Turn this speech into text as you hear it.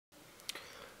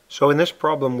So in this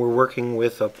problem we're working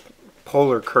with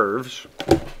polar curves,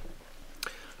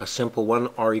 a simple one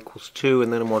r equals 2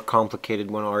 and then a more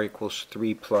complicated one r equals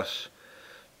 3 plus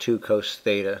 2 cos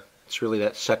theta. It's really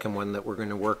that second one that we're going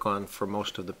to work on for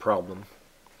most of the problem.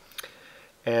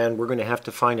 And we're going to have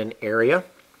to find an area,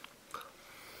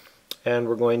 and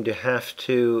we're going to have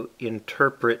to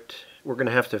interpret, we're going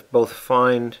to have to both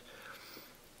find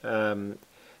dr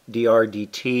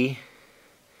dt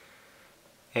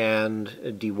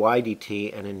and dy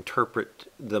dt and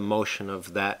interpret the motion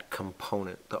of that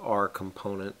component, the r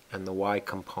component and the y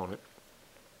component.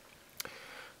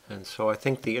 And so I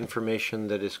think the information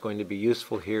that is going to be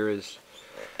useful here is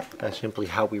simply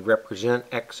how we represent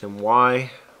x and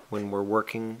y when we're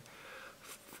working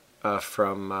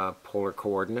from polar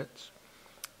coordinates,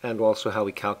 and also how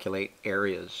we calculate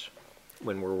areas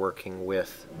when we're working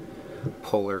with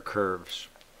polar curves.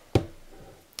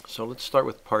 So let's start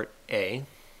with part A.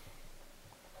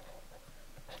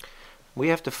 We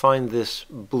have to find this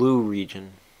blue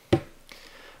region.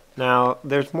 Now,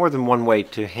 there's more than one way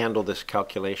to handle this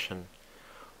calculation,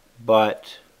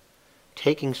 but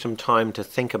taking some time to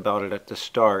think about it at the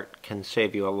start can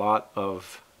save you a lot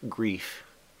of grief.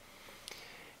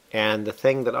 And the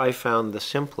thing that I found the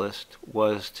simplest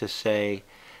was to say,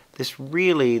 this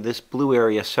blue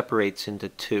area separates into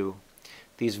two.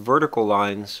 These vertical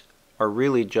lines are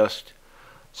really just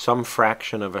some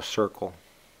fraction of a circle.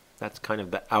 That's kind of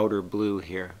the outer blue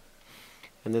here.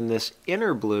 And then this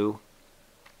inner blue,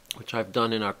 which I've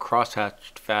done in a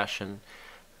crosshatched fashion,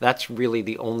 that's really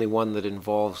the only one that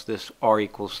involves this r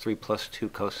equals 3 plus 2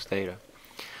 cos theta.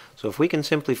 So if we can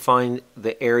simply find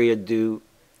the area due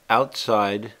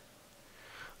outside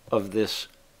of this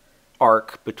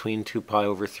arc between 2 pi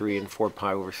over 3 and 4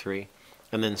 pi over 3,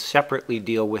 and then separately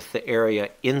deal with the area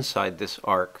inside this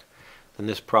arc, then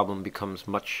this problem becomes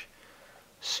much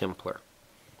simpler.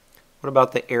 What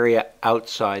about the area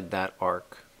outside that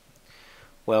arc?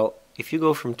 Well, if you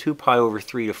go from 2 pi over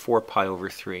 3 to 4 pi over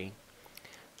 3,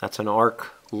 that's an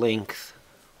arc length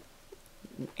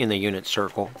in the unit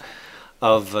circle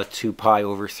of 2 pi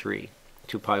over 3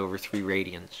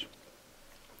 radians.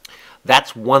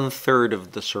 That's 1/3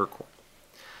 of the circle.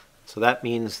 So that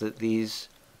means that these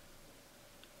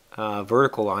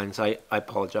vertical lines, I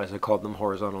apologize, I called them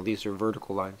horizontal, these are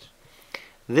vertical lines.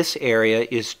 This area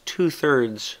is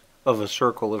 2/3 of a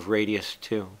circle of radius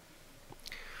 2.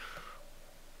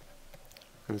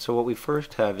 And so what we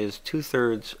first have is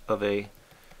 2/3 of a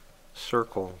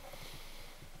circle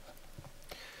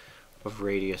of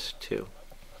radius 2.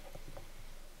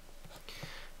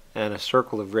 And a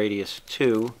circle of radius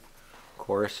 2, of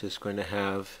course, is going to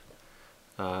have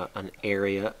an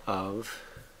area of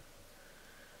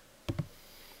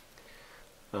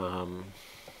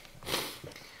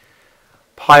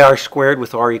pi r squared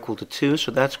with r equal to 2,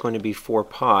 so that's going to be 4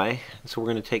 pi. And so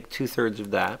we're going to take 2/3 of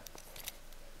that.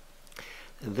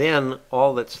 Then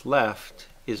all that's left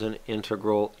is an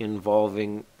integral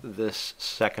involving this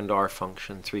second r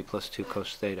function, 3 plus 2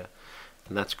 cos theta.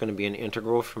 And that's going to be an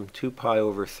integral from 2 pi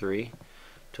over 3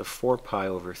 to 4 pi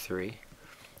over 3.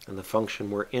 And the function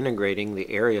we're integrating,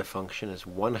 the area function, is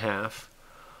 1/2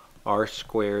 r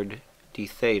squared d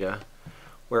theta,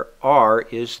 where r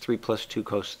is 3 plus 2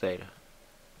 cos theta.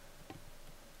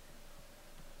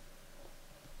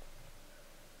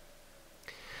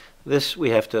 This we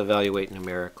have to evaluate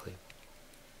numerically.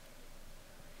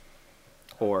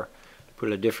 Or, to put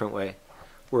it a different way,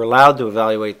 we're allowed to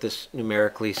evaluate this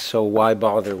numerically, so why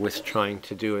bother with trying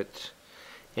to do it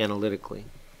analytically?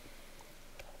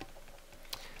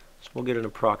 So we'll get an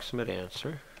approximate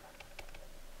answer.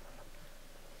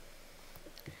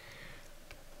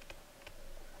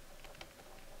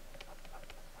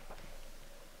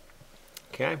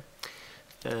 Okay.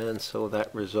 And so that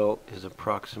result is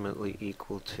approximately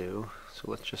equal to, so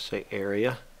let's just say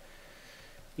area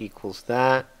equals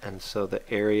that, and so the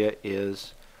area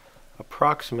is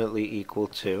approximately equal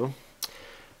to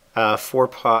 4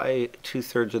 pi,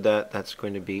 2/3 of that, that's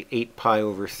going to be 8 pi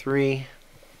over 3.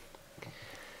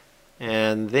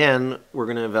 And then we're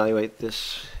going to evaluate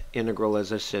this integral,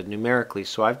 as I said, numerically.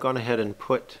 So I've gone ahead and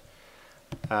put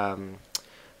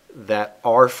that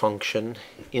r function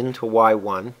into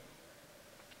y1.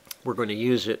 We're going to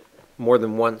use it more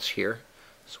than once here,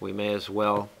 so we may as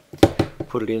well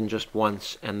put it in just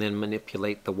once and then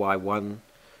manipulate the y1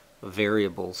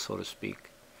 variable, so to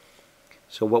speak.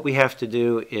 So what we have to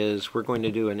do is we're going to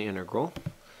do an integral.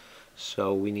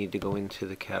 So we need to go into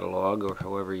the catalog, or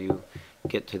however you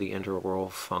get to the integral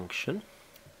function.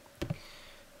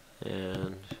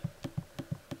 And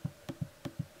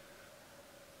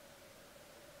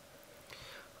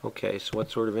okay, so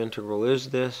what sort of integral is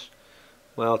this?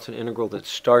 Well, it's an integral that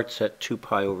starts at 2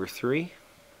 pi over 3.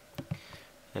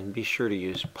 And be sure to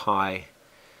use pi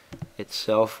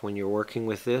itself when you're working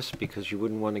with this, because you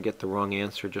wouldn't want to get the wrong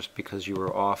answer just because you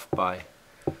were off by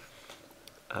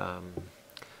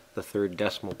the third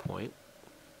decimal point.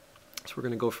 So we're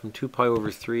going to go from 2 pi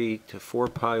over 3 to 4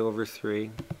 pi over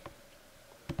 3.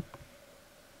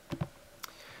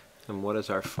 And what is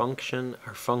our function?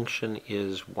 Our function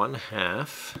is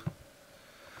 1/2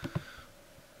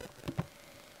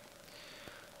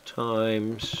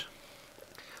 times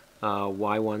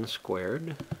y1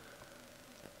 squared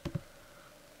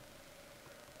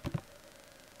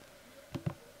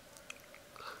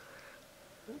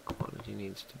quantity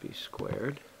needs to be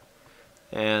squared,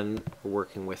 and we're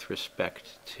working with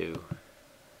respect to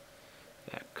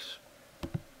x.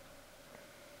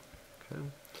 Okay.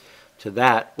 To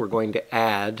that we're going to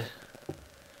add,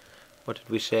 what did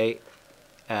we say,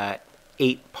 8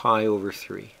 pi over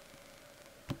 3.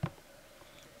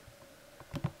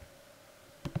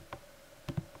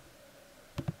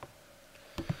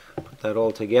 Put that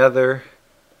all together,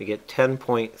 we get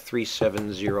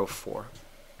 10.3704.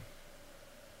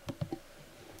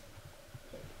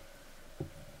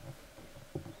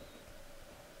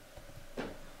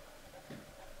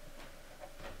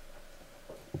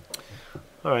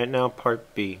 All right, now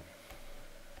part B.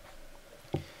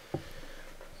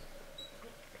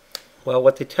 Well,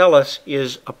 what they tell us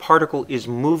is a particle is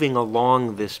moving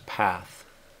along this path.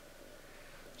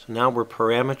 So now we're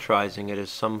parametrizing it as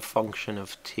some function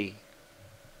of t.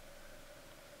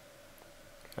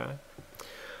 Okay.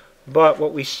 But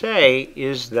what we say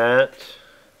is that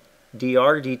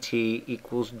dr dt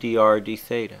equals dr d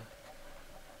theta.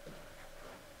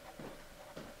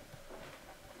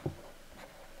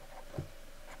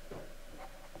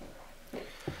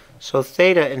 So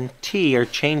theta and t are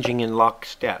changing in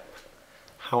lockstep.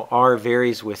 How r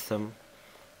varies with them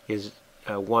is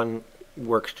one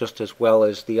works just as well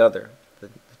as the other, the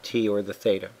t or the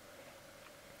theta.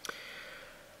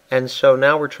 And so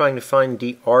now we're trying to find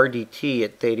dr dt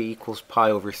at theta equals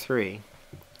pi over 3.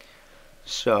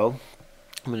 So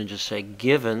I'm going to just say,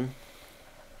 given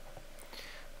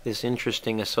this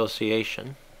interesting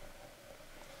association,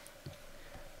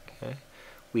 okay,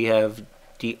 we have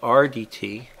dr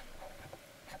dt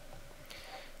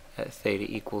at theta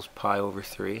equals pi over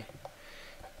 3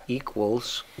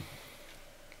 equals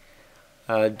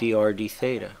dr d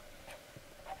theta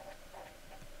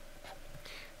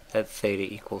at theta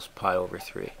equals pi over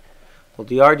 3. Well,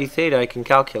 dr d theta I can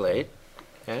calculate.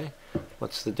 Okay,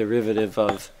 what's the derivative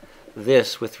of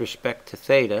this with respect to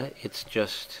theta? It's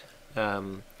just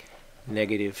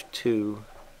 -2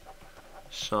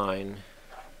 sine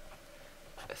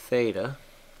theta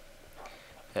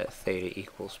at theta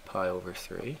equals pi over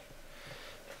 3.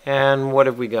 And what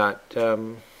have we got?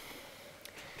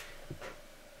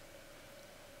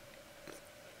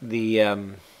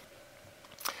 The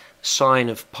sine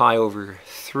of pi over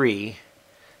 3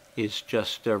 is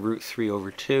just root 3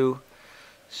 over 2.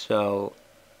 So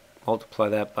multiply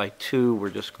that by 2,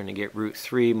 we're just going to get root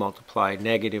 3. Multiply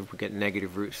negative, we get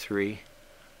negative root 3.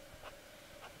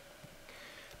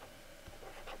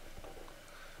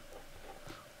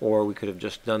 Or we could have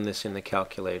just done this in the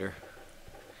calculator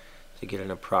to get an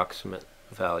approximate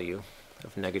value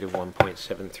of negative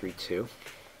 1.732.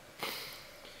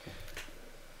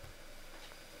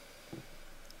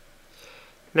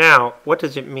 Now, what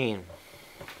does it mean?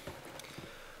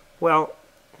 Well,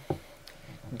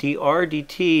 dr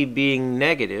dt being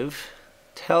negative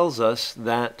tells us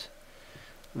that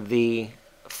the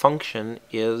function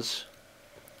is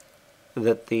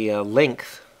that the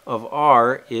length of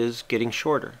r is getting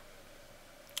shorter.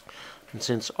 And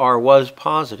since r was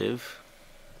positive,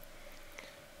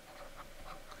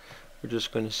 we're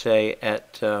just going to say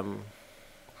at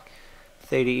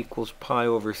theta equals pi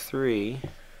over 3,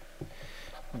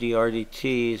 dr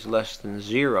dt is less than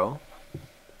 0,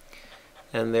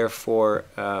 and therefore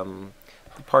the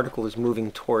particle is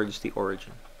moving towards the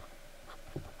origin.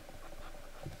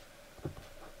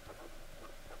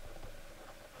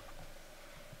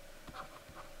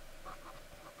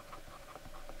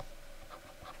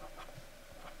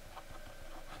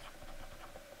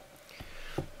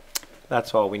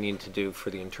 That's all we need to do for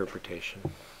the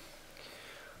interpretation.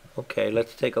 Okay,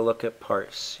 let's take a look at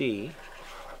part C.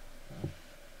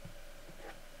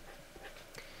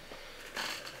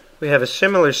 We have a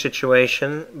similar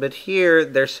situation, but here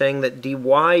they're saying that dy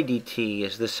dt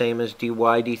is the same as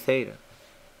dy d theta.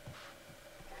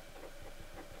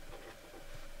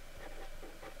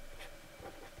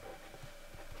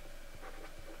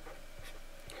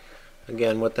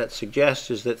 Again, what that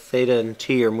suggests is that theta and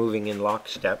t are moving in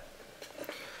lockstep.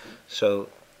 So,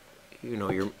 you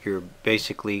know, you're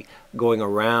basically going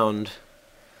around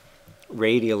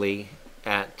radially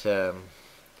at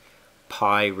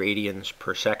pi radians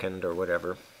per second or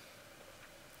whatever.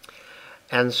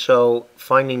 And so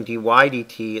finding dy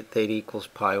dt at theta equals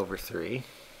pi over 3.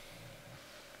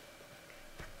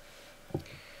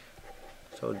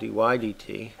 So dy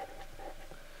dt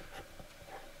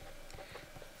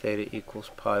theta equals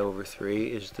pi over 3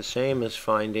 is the same as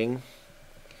finding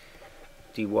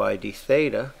dy d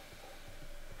theta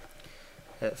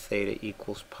at theta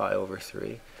equals pi over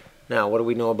 3. Now, what do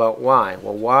we know about y?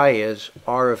 Well, y is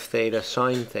r of theta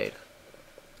sine theta.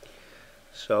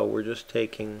 So we're just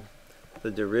taking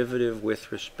the derivative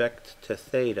with respect to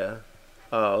theta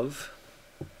of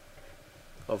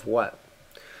what?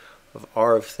 Of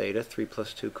r of theta, 3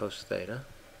 plus 2 cos theta,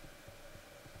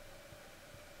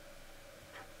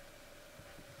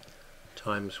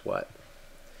 times what?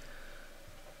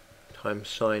 Times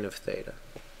sine of theta.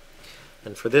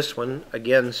 And for this one,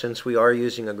 again, since we are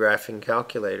using a graphing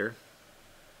calculator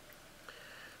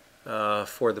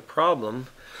for the problem,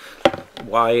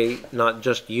 why not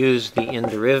just use the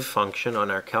inderiv function on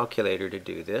our calculator to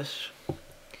do this?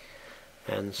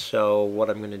 And so what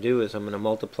I'm going to do is I'm going to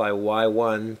multiply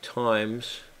y1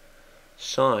 times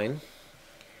sine,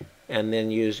 and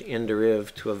then use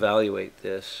inderiv to evaluate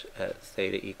this at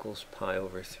theta equals pi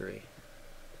over 3.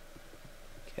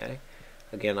 Okay.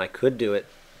 Again, I could do it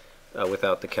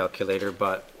without the calculator,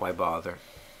 but why bother?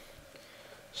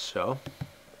 So,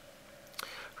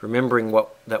 remembering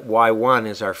that y1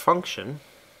 is our function,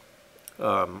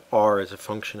 r is a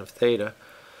function of theta,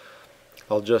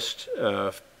 I'll just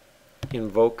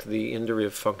invoke the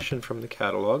inderiv function from the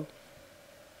catalog.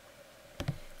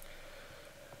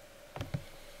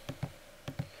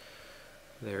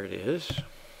 There it is.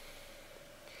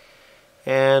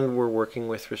 And we're working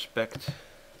with respect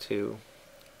to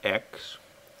x,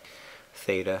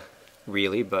 theta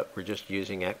really, but we're just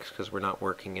using x because we're not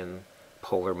working in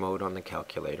polar mode on the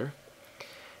calculator.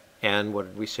 And what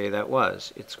did we say that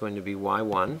was? It's going to be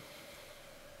y1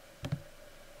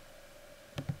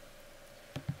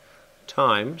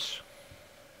 times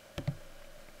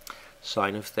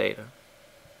sine of theta.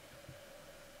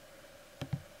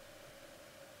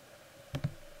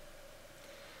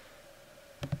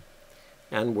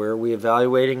 And where are we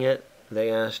evaluating it?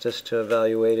 They asked us to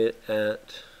evaluate it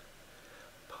at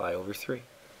pi over 3.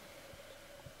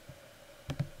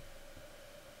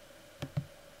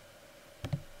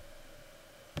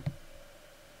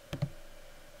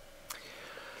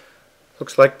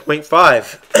 Looks like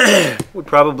 0.5. We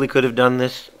probably could have done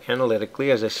this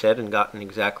analytically, as I said, and gotten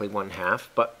exactly 1/2,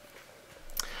 but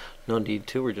no need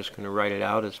to. We're just going to write it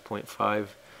out as 0.5000.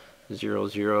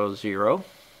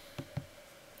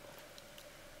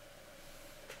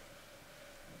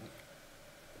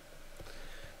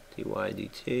 dy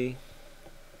dt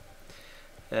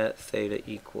at theta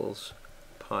equals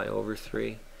pi over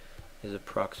 3 is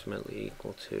approximately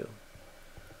equal to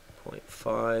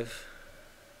 0.5000.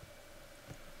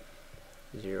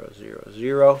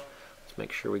 Let's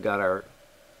make sure we got our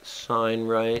sign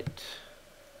right.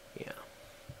 Yeah,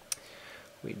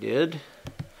 we did.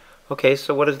 Okay,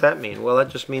 so what does that mean? Well, that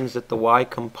just means that the y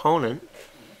component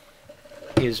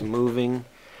is moving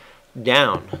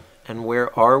down. And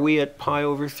where are we at pi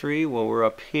over 3? Well, we're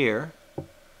up here.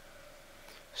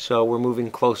 So we're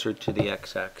moving closer to the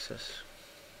x-axis.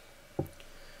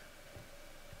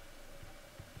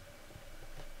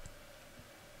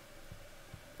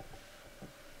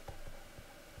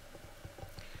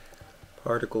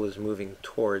 Particle is moving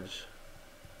towards.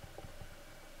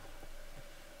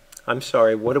 I'm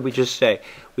sorry, what did we just say?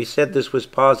 We said this was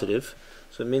positive,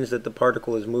 so it means that the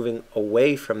particle is moving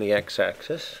away from the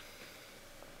x-axis.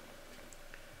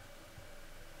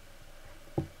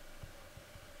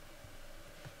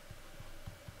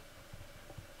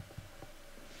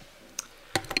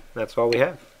 That's all we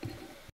have.